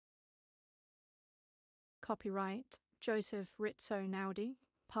Copyright Joseph Rizzo Naudi,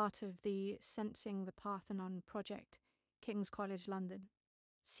 part of the Sensing the Parthenon project, King's College London.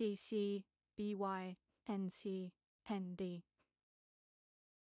 CC BY NC ND.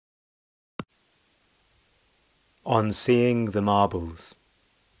 On Seeing the Marbles.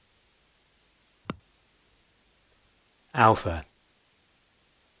 Alpha.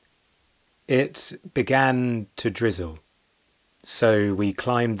 It began to drizzle, so we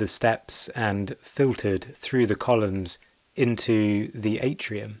climbed the steps and filtered through the columns into the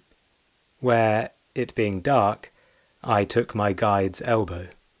atrium, where, it being dark, I took my guide's elbow.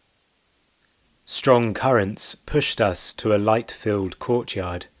 Strong currents pushed us to a light-filled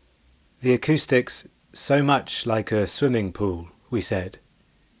courtyard. The acoustics so much like a swimming pool, we said.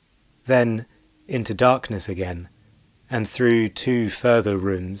 Then into darkness again, and through 2 further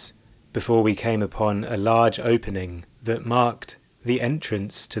rooms, before we came upon a large opening that marked the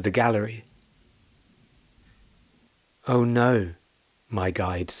entrance to the gallery. "Oh no," my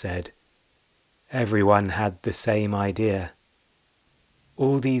guide said. Everyone had the same idea.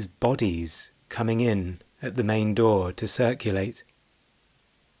 All these bodies coming in at the main door to circulate.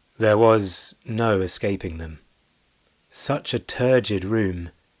 There was no escaping them. Such a turgid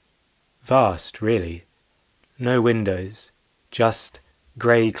room. Vast, really. No windows, just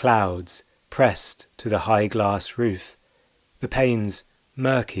grey clouds pressed to the high glass roof, the panes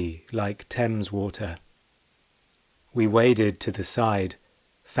murky like Thames water. We waded to the side,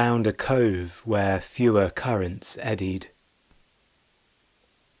 found a cove where fewer currents eddied.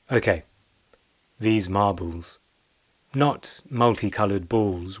 Okay, these marbles. Not multicoloured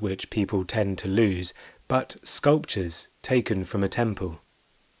balls which people tend to lose, but sculptures taken from a temple.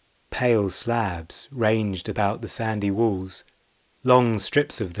 Pale slabs ranged about the sandy walls, long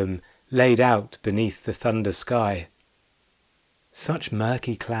strips of them laid out beneath the thunder sky. Such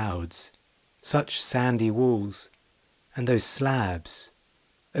murky clouds, such sandy walls, and those slabs,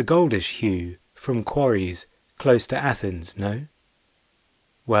 a goldish hue from quarries close to Athens, no?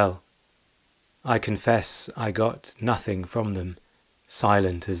 Well, I confess I got nothing from them,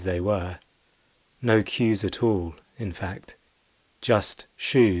 silent as they were. No cues at all, in fact. Just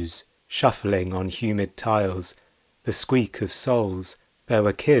shoes shuffling on humid tiles, the squeak of soles. There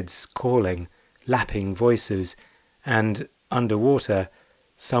were kids calling, lapping voices, and underwater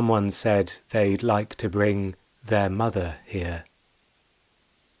someone said they'd like to bring their mother here.